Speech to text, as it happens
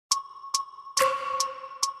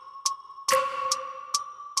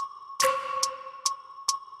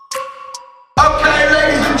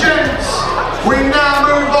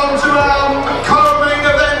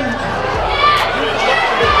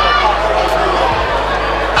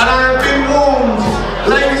And I have been warned.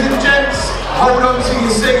 Ladies and gents, hold on to your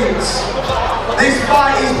seats. This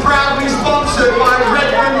fight is proudly sponsored by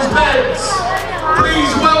Redmond's Beds. Please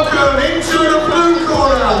welcome into the blue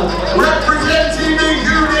corner, representing the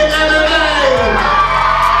unit MMA.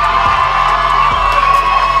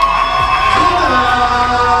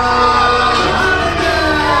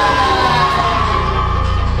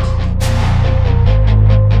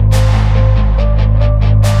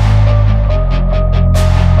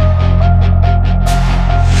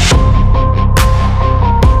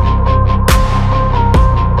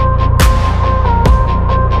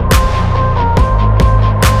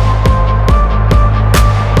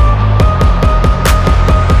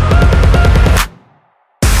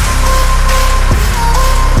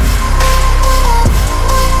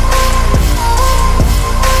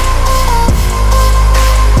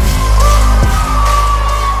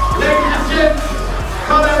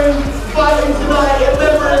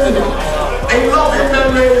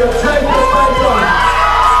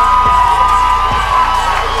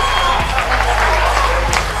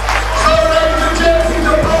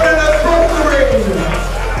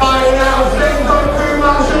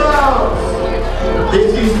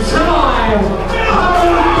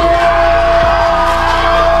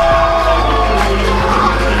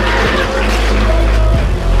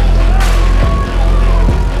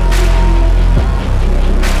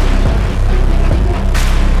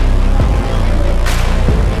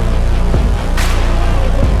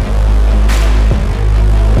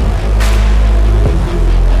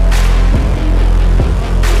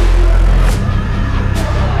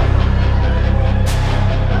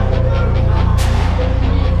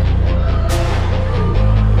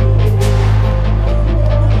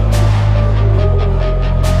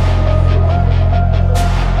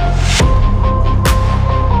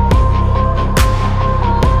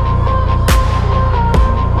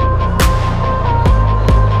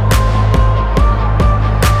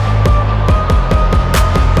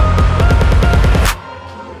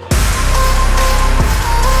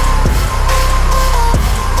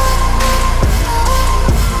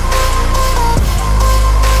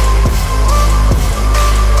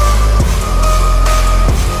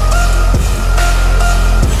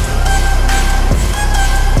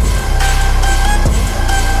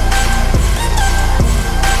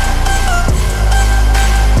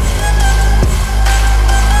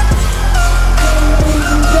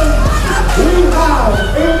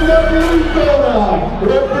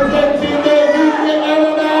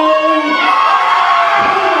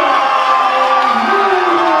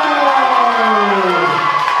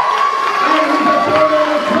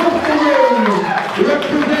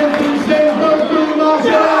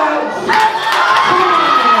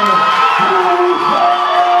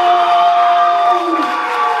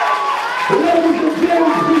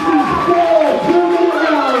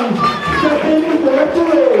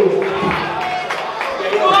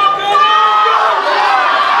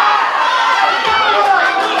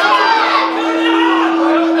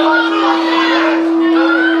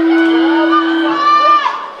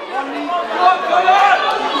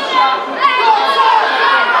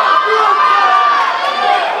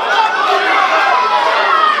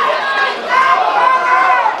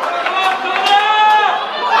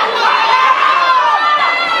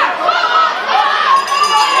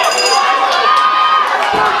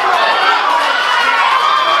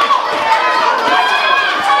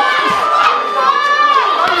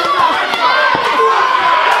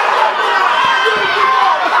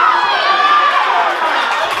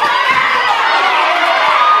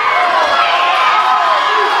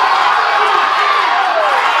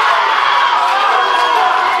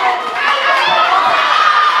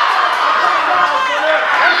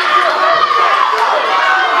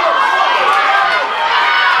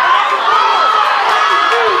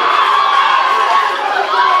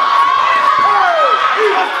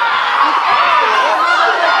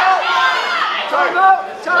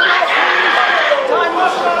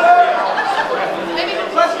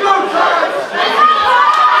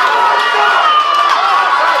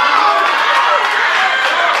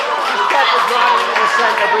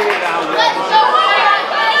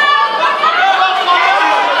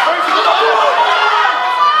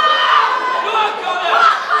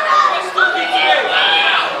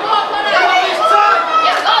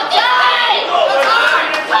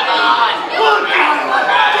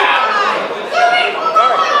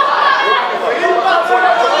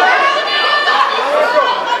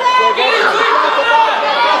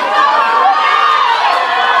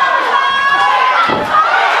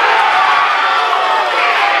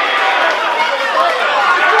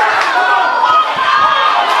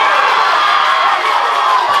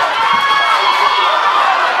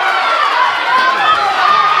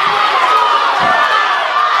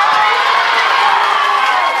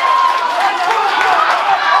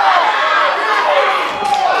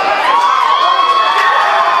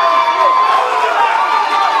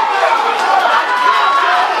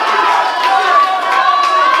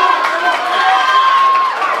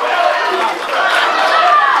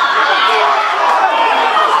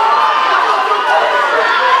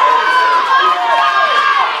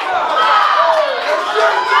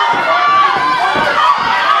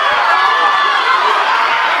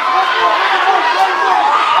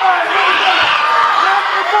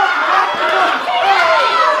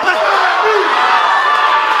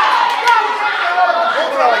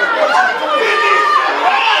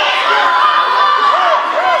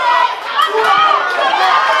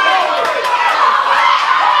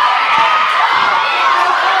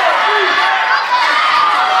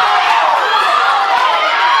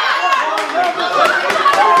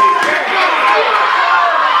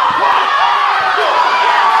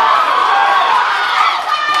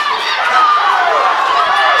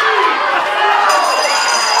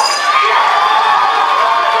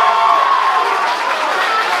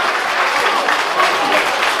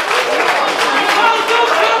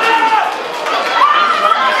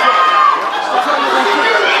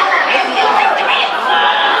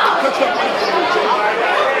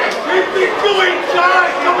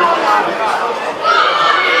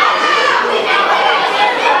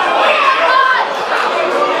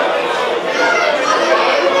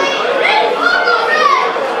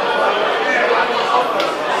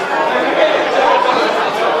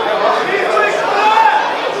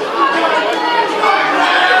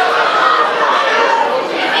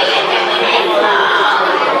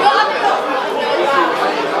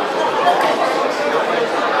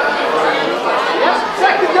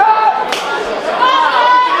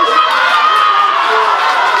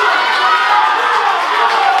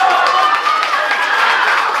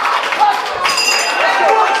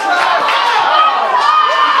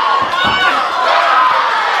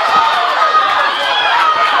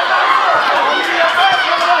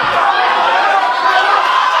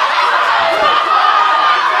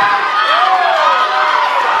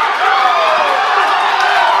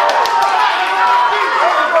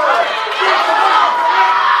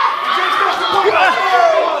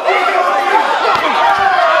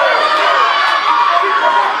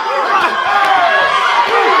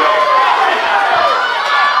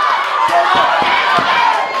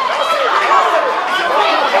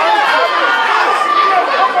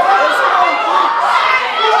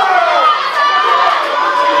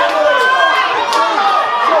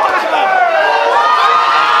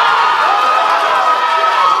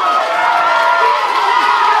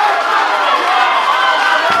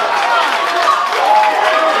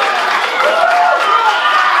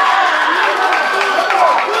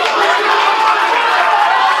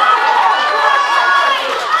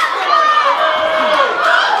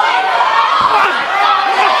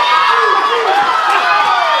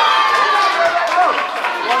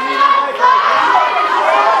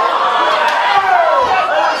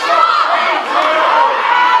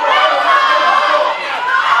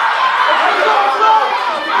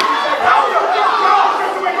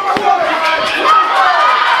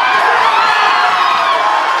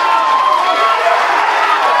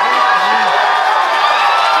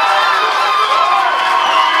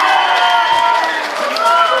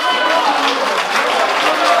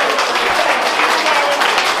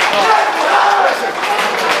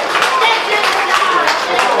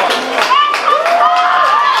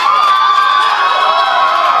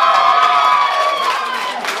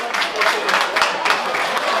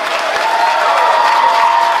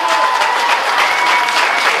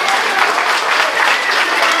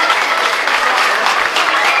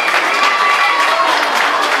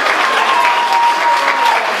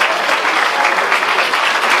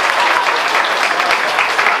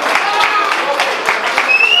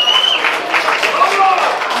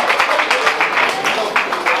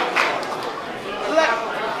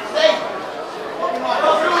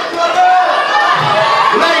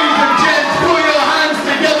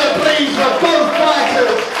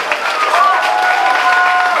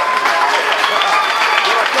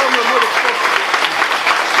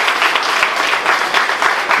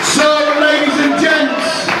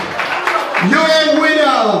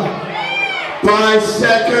 by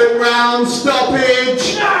second round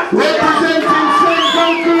stoppage, representing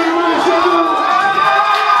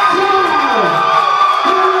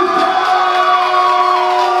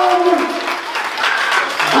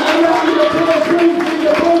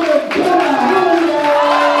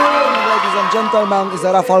Gentlemen, is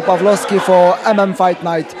Rafał Pawlowski for Fight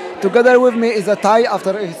Night. Together with me is a Thai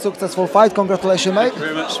after a successful fight. Congratulations, mate. Thank you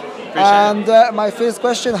very much. Appreciate and my first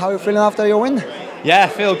question, how are you feeling after your win? Yeah, I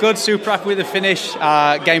feel good, super happy with the finish.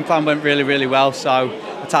 Game plan went really, really well, so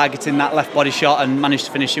targeting that left body shot and managed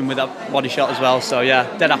to finish him with that body shot as well. So yeah,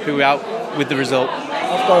 dead happy with the result.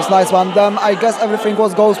 Of course, nice one. I guess everything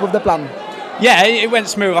goes with the plan. Yeah, it went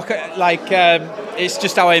smooth. It's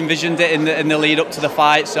just how I envisioned it in the lead up to the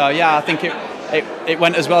fight. So yeah, I think it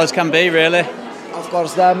went as well as can be, really. Of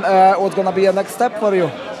course. What's gonna be a next step for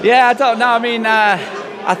you? Yeah, I don't know. I mean,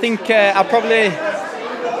 I think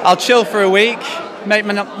I'll chill for a week, make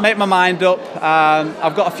my mind up.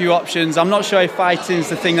 I've got a few options. I'm not sure if fighting's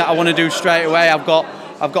the thing that I want to do straight away. I've got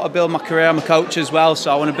to build my career. I'm a coach as well,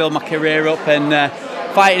 so I want to build my career up. And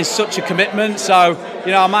fighting is such a commitment. So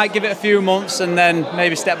I might give it a few months and then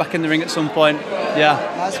maybe step back in the ring at some point. Yeah.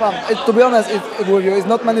 Nice one. To be honest, with you, it's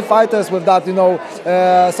not many fighters with that,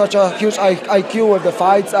 such a huge IQ with the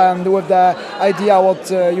fights and with the idea what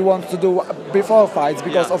you want to do before fights.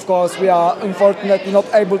 Because of course we are unfortunately not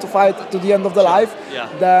able to fight to the end of the life. Yeah.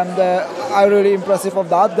 Then I'm really impressive of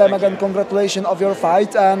that. Then again, congratulations of your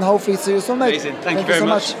fight and hopefully see you soon, mate. Amazing. Thank you very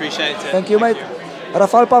much. Appreciate it. Thank you, mate.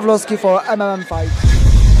 Rafał Pawlowski for MMFN Fight.